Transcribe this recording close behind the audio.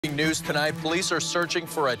News tonight, police are searching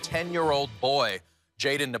for a 10-year-old boy.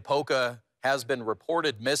 Jaden Napoca has been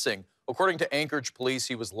reported missing. According to Anchorage police,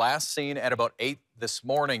 he was last seen at about 8 this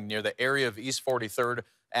morning near the area of East 43rd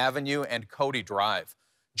Avenue and Cody Drive.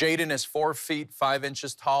 Jaden is 4 feet 5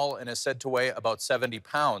 inches tall and is said to weigh about 70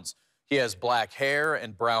 pounds. He has black hair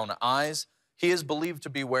and brown eyes. He is believed to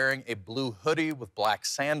be wearing a blue hoodie with black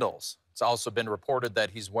sandals. It's also been reported that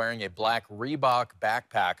he's wearing a black Reebok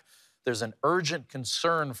backpack. There's an urgent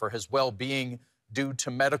concern for his well-being due to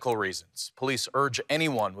medical reasons. Police urge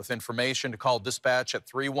anyone with information to call dispatch at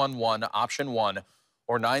 311 option 1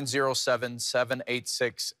 or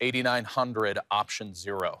 907-786-8900 option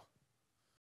 0.